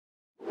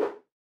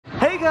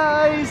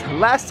guys,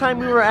 last time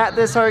we were at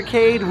this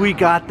arcade, we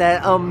got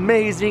that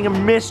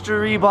amazing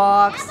mystery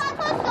box.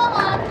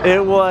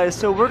 It was.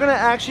 So we're gonna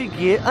actually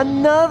get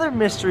another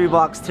mystery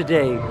box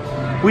today.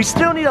 We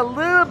still need a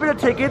little bit of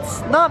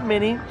tickets, not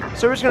many.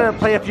 So we're just gonna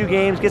play a few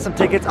games, get some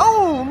tickets.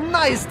 Oh,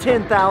 nice,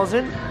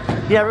 10,000.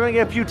 Yeah, we're gonna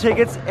get a few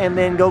tickets and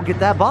then go get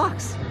that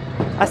box.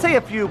 I say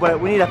a few, but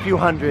we need a few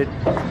hundred.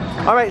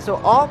 All right, so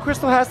all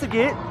Crystal has to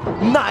get,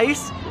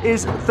 nice,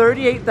 is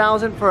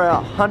 38,000 for a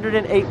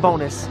 108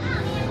 bonus.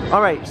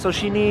 All right, so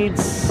she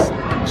needs,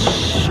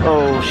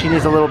 oh, she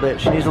needs a little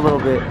bit. She needs a little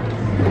bit.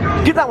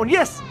 Get that one,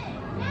 yes.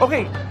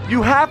 Okay,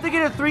 you have to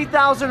get a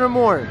 3,000 or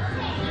more.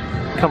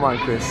 Come on,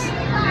 Chris.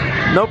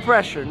 No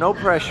pressure, no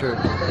pressure.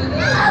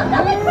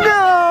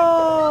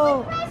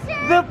 No!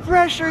 The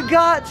pressure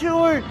got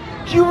to her.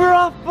 You were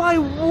off by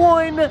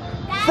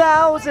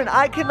 1,000.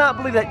 I cannot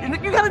believe that.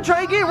 You gotta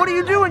try again. What are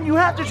you doing? You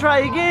have to try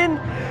again.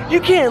 You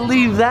can't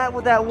leave that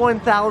with that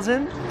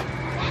 1,000.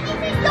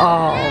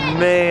 Oh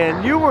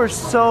man, you were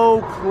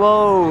so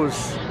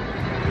close.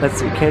 Let's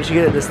see, can she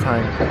get it this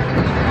time?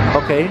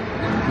 Okay,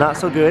 not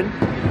so good.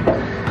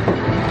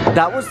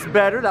 That was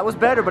better,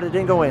 but it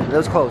didn't go in. That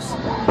was close.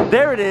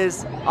 There it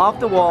is, off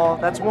the wall.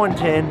 That's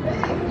 110.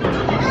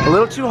 A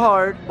little too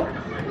hard.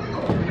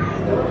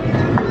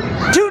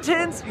 2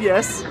 10s,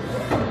 yes.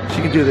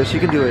 She can do this, she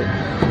can do it.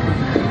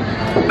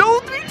 No,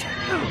 3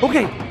 10s.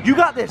 Okay, you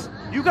got this.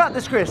 You got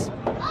this, Chris.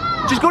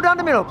 Just go down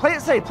the middle. Play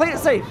it safe, play it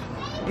safe.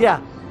 Yeah.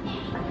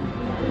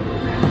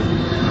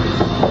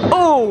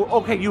 Oh,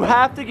 okay, you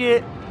have to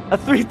get a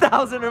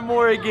 3,000 or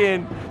more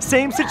again.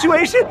 Same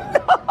situation?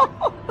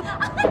 No.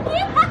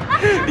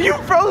 You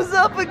froze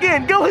up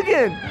again. Go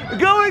again.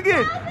 Go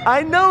again.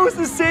 I know it's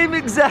the same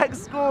exact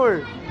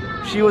score.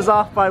 She was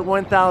off by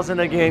 1,000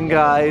 again,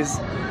 guys.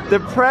 The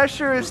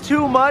pressure is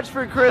too much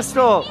for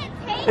Crystal.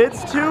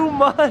 It's too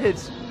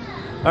much.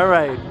 All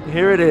right,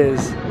 here it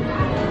is.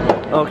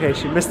 Okay,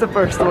 she missed the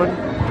first one.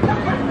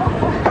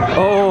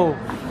 Oh.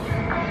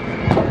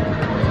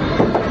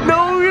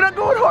 No, you're not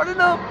going hard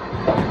enough.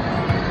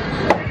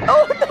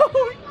 Oh no.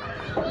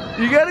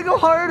 You gotta go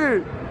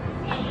harder.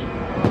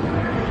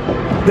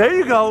 There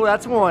you go,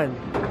 that's 1.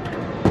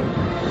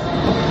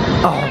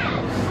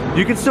 Oh,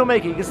 you can still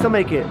make it, you can still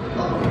make it.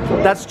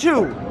 That's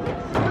 2.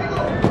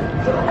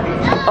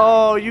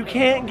 Oh, you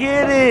can't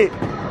get it.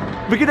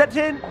 We get that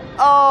 10?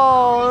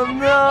 Oh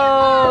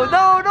no,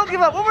 no, don't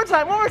give up. One more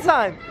time, one more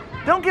time.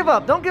 Don't give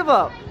up, don't give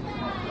up.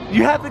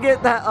 You have to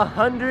get that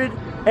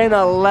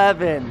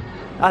 111.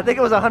 I think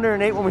it was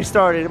 108 when we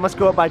started. It must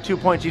go up by 2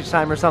 points each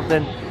time or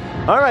something.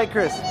 All right,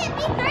 Chris.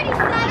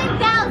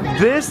 37,000.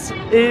 This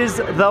is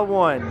the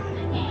one.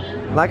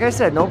 Like I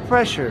said, no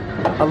pressure.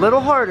 A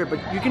little harder, but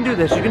you can do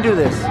this. You can do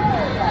this.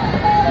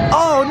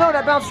 Oh, no,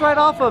 that bounced right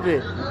off of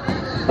it.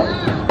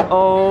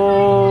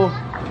 Oh.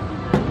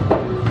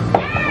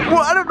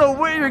 Well, I don't know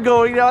where you're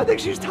going now. I think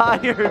she's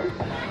tired.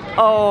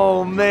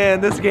 Oh, man,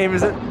 this game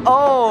isn't.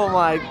 Oh,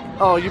 my.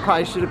 Oh, you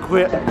probably should have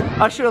quit.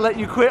 I should have let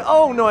you quit.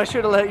 Oh, no, I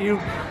should have let you.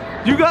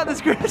 You got this,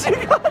 Chris. You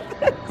got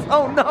this.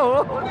 Oh,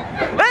 no.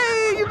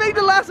 Hey, you made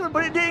the last one,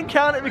 but it didn't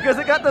count it because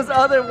it got those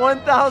other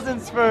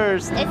 1,000s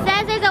first. It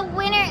says there's a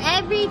winner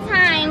every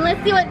time.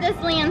 Let's see what this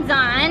lands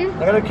on.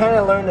 I gotta kind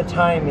of learn the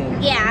timing.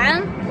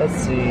 Yeah. Let's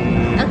see.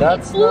 Okay.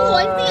 That's Ooh,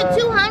 I see a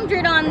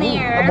 200 on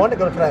there. I wanted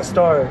to go for that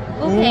star.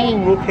 Okay.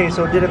 Ooh, okay,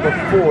 so it did it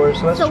before.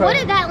 So let's try. So what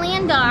did that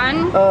land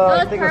on? It I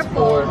was think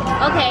purple. it was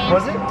 4. Okay.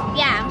 Was it?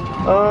 Yeah.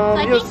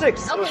 It was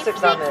 6. Okay, It was 6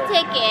 6 on there.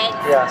 tickets.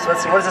 Yeah, so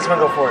let's see. What does this one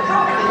go for?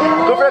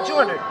 Go for that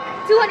 200.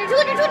 200,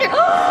 200,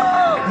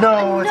 200.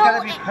 No, it's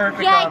gotta be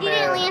perfect yeah, on it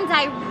didn't land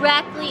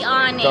directly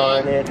on it.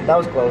 Darn it. That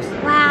was close.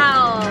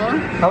 Wow. I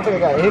don't think I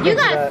got anything You for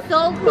got that.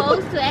 so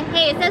close to it.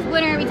 Hey, it says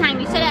winner every time.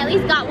 You should have at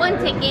least got 1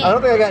 ticket. I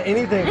don't think I got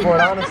anything for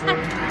it, honestly. Oh,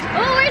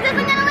 where's this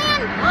one gonna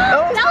land?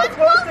 That was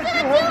close to the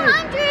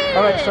 200.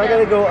 Alright, so I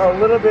gotta go a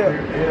little bit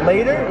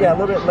later? Yeah, a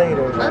little bit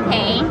later.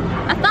 Okay.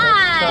 A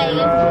 5.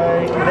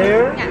 Right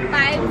there. Got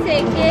 5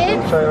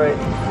 tickets. Try right.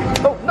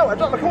 Oh, no, I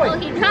dropped my coin. Oh,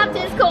 he dropped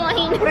his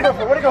coin. What do you go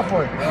for? What do you go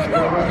for?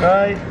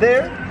 Right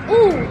there.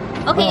 Ooh.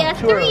 Okay, Oh, that's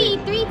too 3. early.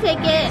 3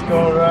 tickets.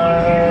 Go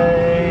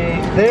right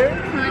there.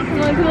 Come on,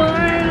 come on, come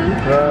on.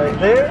 Right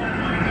there.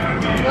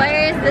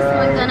 Where is this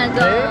one gonna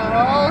go?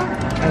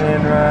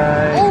 And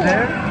right Ooh.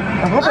 there.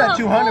 I'm hoping that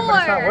 200, but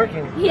it's not 4.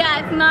 working. Yeah,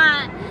 it's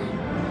not.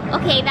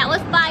 Okay, that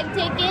was 5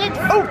 tickets.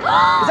 Oh,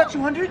 is that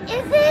 200? Is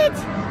it?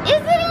 Is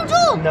it,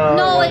 Angel?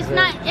 No, it's it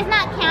not. It's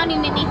not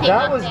counting anything.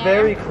 That up was there.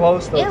 very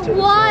close, though. It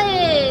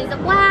was.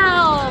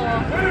 Wow.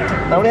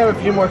 I only have a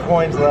few more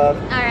coins left.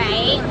 All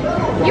right.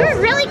 You were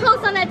really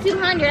close on that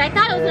 200. I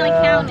thought it was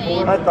gonna count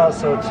it. I thought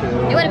so too.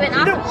 It would have been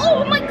awesome. No.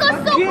 Oh my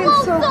God, so Again,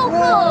 close, so so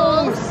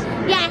close. close.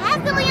 Yeah, it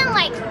has to land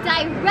like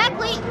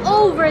directly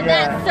over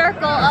that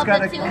circle of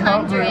the 200.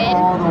 Cover it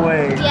all the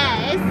way.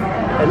 Yes.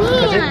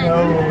 Because it Man.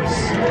 knows.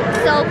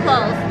 So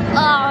close.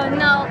 Oh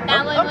no,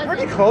 that one was. I'm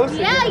pretty close.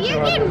 Yeah,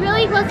 you're getting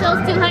really close to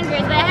those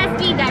 200s, but it has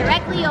to be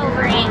directly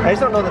over it. I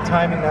just don't know the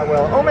timing that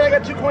well. Oh man, I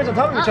got 2 coins on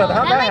top of each other.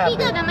 How'd that might happen?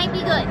 be good. That might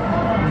be good.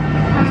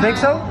 You think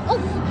so?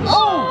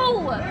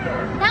 Oh,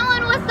 that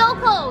one was so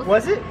close.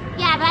 close. Was it?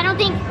 Yeah, but I don't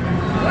think.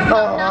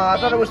 Oh, I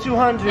thought it was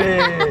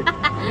 200.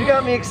 You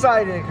got me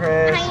excited,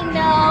 Chris. I know,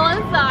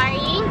 I'm sorry.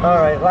 All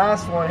right,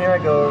 last one. Here I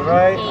go.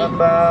 Right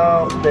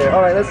about there.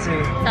 All right, let's see.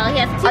 So he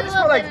has 2 I just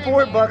put like of them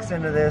in $4 there.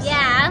 into this.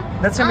 Yeah.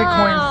 That's how many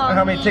coins or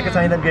how many tickets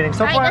I end up getting.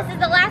 So All far, right, this is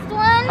the last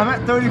one. I'm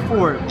at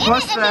 34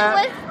 plus and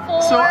that. it was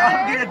 4. So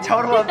I'm getting a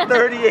total of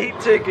 38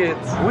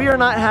 tickets. We are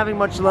not having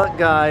much luck,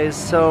 guys.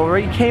 So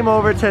we came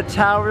over to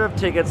Tower of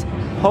Tickets.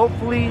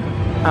 Hopefully,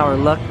 our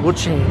luck will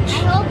change.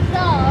 I hope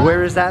so.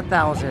 Where is that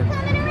 1,000?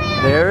 Coming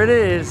around. There it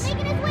is.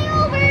 Making its way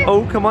over.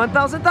 Oh, come on,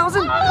 1,000,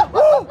 1,000.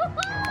 Oh,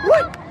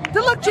 what?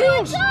 The luck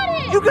changed.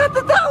 You got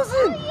the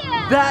 1,000.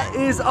 Yeah. That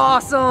is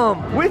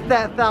awesome. With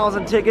that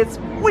 1,000 tickets,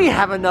 we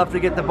have enough to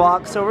get the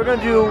box. So we're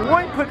gonna do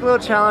one quick little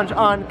challenge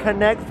on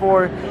Connect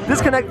 4.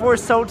 This Connect 4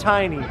 is so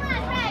tiny.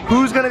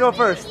 Who's gonna go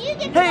first?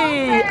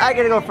 Hey, I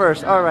gotta go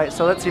first. All right,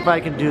 so let's see if I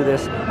can do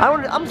this.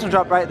 I'm just gonna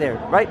drop right there,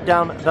 right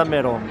down the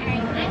middle.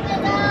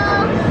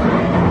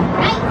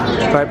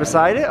 Right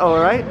beside it. All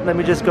right, let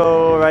me just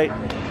go right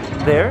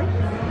there.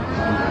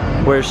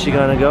 Where's she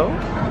gonna go?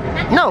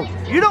 No,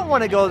 you don't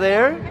want to go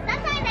there.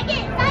 Sometimes I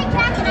get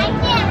sidetracked and I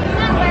can't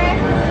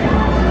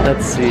remember.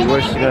 Let's see,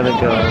 where's she gonna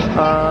go?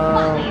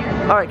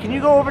 All right, can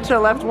you go over to the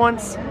left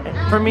once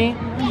for me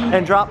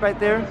and drop right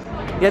there?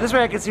 Yeah, this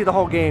way I can see the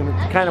whole game.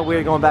 It's kind of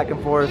weird going back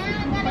and forth.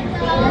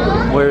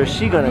 Where is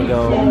she gonna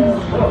go?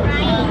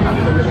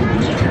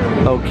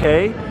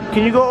 Okay,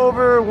 can you go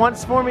over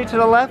once for me to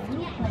the left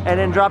and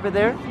then drop it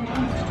there?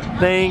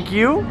 Thank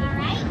you.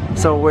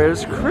 So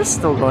where's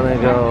Crystal gonna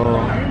go?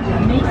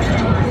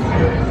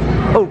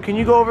 Oh, can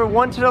you go over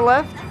one to the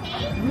left?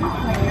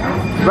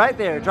 Right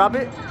there, drop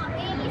it.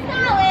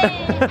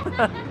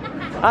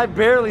 I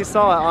barely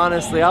saw it,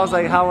 honestly. I was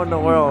like, how in the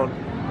world?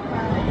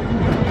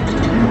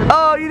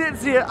 Oh, you didn't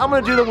see it. I'm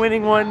gonna do the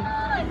winning one.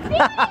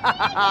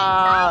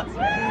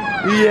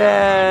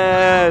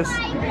 Yes.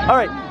 All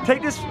right,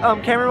 take this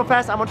camera real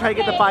fast. I'm gonna try to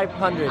get the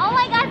 500. Oh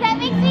my gosh, that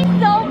makes me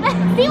so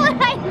mad. See what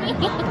I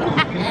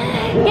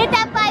mean? Get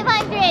that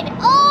 500.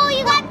 Oh,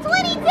 you got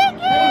 20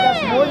 tickets.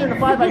 That's more than the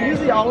 5. I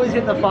usually always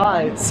get the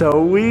 5.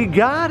 So we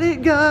got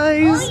it,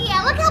 guys. Oh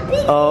yeah, look how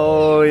big.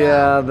 Oh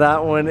yeah,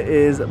 that one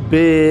is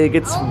big.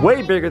 It's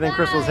way bigger than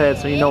Crystal's head,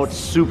 so you know it's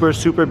super,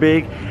 super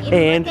big.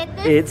 And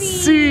it's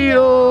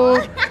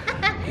sealed.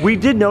 We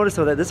did notice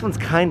though that this one's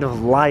kind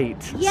of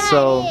light. Yeah,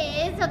 so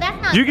it is. So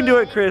that's not you can do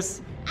good. it,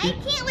 Chris. I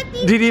can't with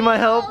these. Do you need my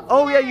help? nails,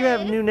 Oh yeah, you yes.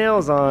 have new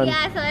nails on.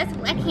 Yeah, so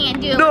I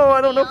can't do it. No, with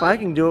I don't know if I nails.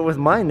 can do it with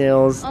my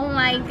nails. Oh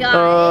my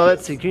god.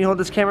 Let's see. Can you hold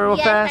this camera real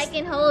yes, fast? I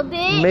can hold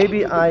it.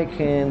 Maybe I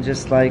can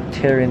just like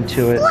tear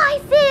into it.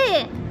 Slice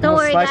it. Don't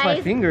worry, slice guys.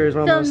 my fingers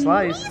when I'm gonna The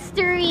slice.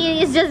 mystery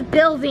is just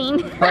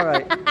building. All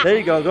right, there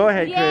you go. Go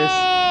ahead, Chris.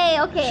 Yay.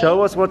 Okay.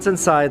 Show us what's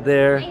inside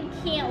there. I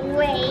can't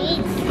wait.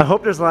 I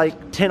hope there's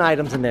like 10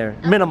 items in there.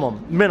 Minimum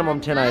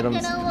 10 I'm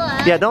items. gonna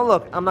look. Yeah, don't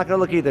look. I'm not gonna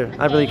look either.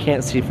 I really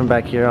can't see from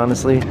back here,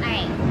 honestly. All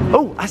right.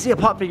 Oh, I see a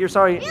pop figure.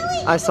 Sorry.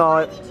 Really? I saw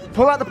it.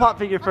 Pull out the pop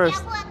figure first.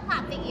 Okay, I'll pull out the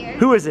pop figure.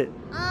 Who is it?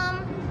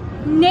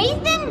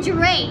 Nathan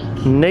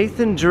Drake.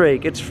 Nathan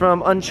Drake. It's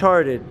from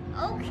Uncharted.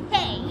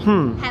 Okay.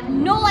 Hmm. Have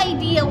no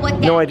idea what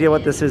that No idea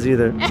what is. this is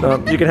either.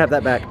 So you can have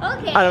that back.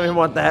 Okay. I don't even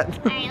want that.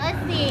 All right,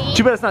 let's see.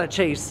 Too bad it's not a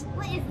chase.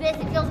 What is this?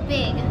 It feels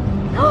big.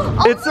 Oh,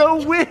 It's a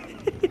wig.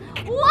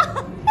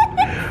 What?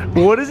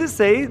 What does it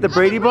say? The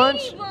Brady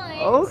Bunch?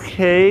 Bunch.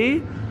 Okay.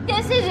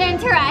 This is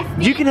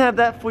interesting. You can have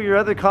that for your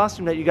other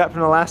costume that you got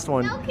from the last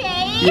one.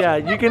 Okay. Yeah,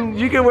 you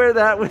can wear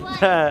that with What?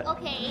 that.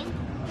 Okay.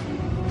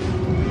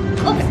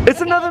 Oops,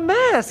 It's okay. another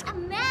mask. A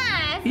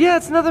mask. Yeah,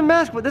 it's another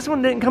mask, but this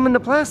one didn't come in the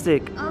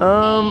plastic.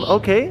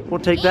 Okay, we'll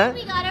take that. And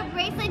we got a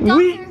bracelet.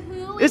 Doctor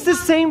Who. It's the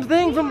same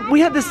thing from we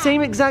had the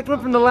same exact one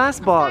from the last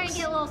I'm box. starting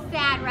to get a little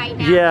sad right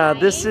now. Yeah,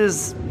 guys.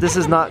 this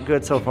is not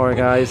good so far,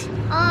 guys.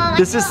 I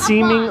This is feel a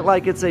seeming box.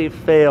 like it's a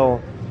fail.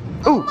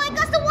 Oh Ooh, my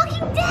gosh, The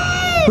Walking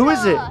Dead. Who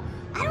is it? I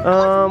don't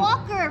know. It's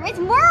Walker. It's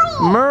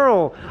Merle.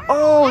 Merle.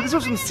 Oh, this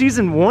was from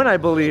season 1, I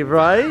believe,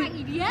 right?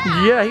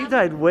 Yeah. Yeah, he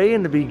died way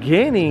in the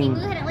beginning. Go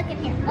ahead and look in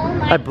here. Oh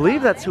my I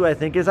believe that's who I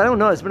think is. I don't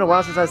know. It's been a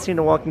while since I've seen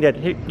The Walking Dead.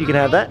 Here, you can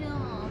have that.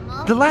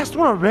 The last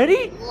one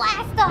already?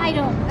 Last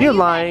item. You're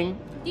lying.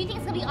 Do you think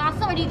it's gonna be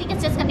awesome, or do you think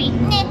it's just gonna be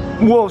meh?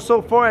 Whoa,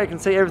 so far I can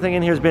say everything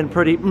in here has been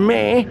pretty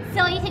meh.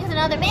 So you think it's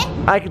another meh?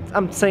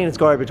 I'm saying it's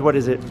garbage. What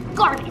is it?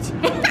 Garbage.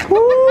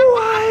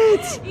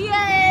 What?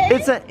 Yes.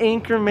 It's an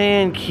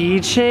Anchorman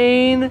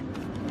keychain?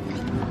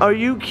 Are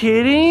you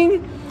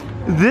kidding?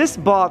 This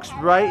box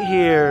right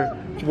here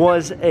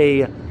was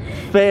a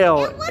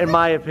fail, in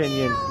my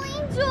opinion.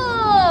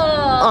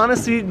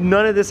 Honestly,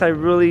 none of this I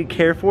really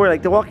care for.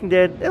 Like The Walking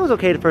Dead, it was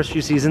okay the first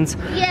few seasons.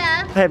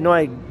 Yeah. I have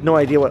no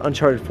idea what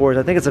Uncharted 4 is.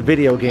 I think it's a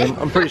video game.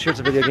 I'm pretty sure it's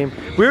a video game.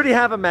 We already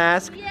have a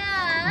mask.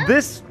 Yeah.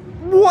 This,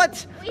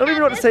 what? I don't We even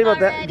know what have to say about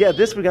this that. Yeah,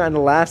 this we got in the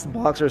last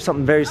box or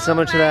something very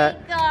similar to that.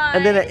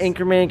 And then an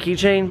Anchorman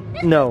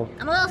keychain? No.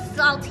 I'm a little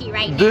salty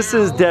right now. This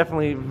is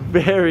definitely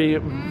very,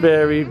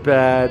 very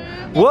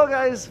bad. Well,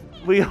 guys,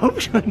 we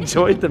hope you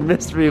enjoyed the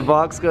mystery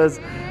box because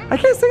I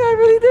can't say I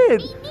really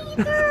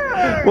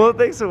did. Well,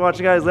 thanks for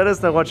watching, guys. Let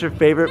us know what's your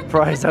favorite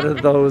prize out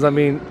of those. I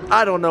mean,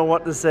 I don't know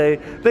what to say.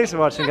 Thanks for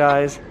watching,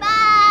 guys.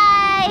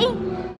 Bye.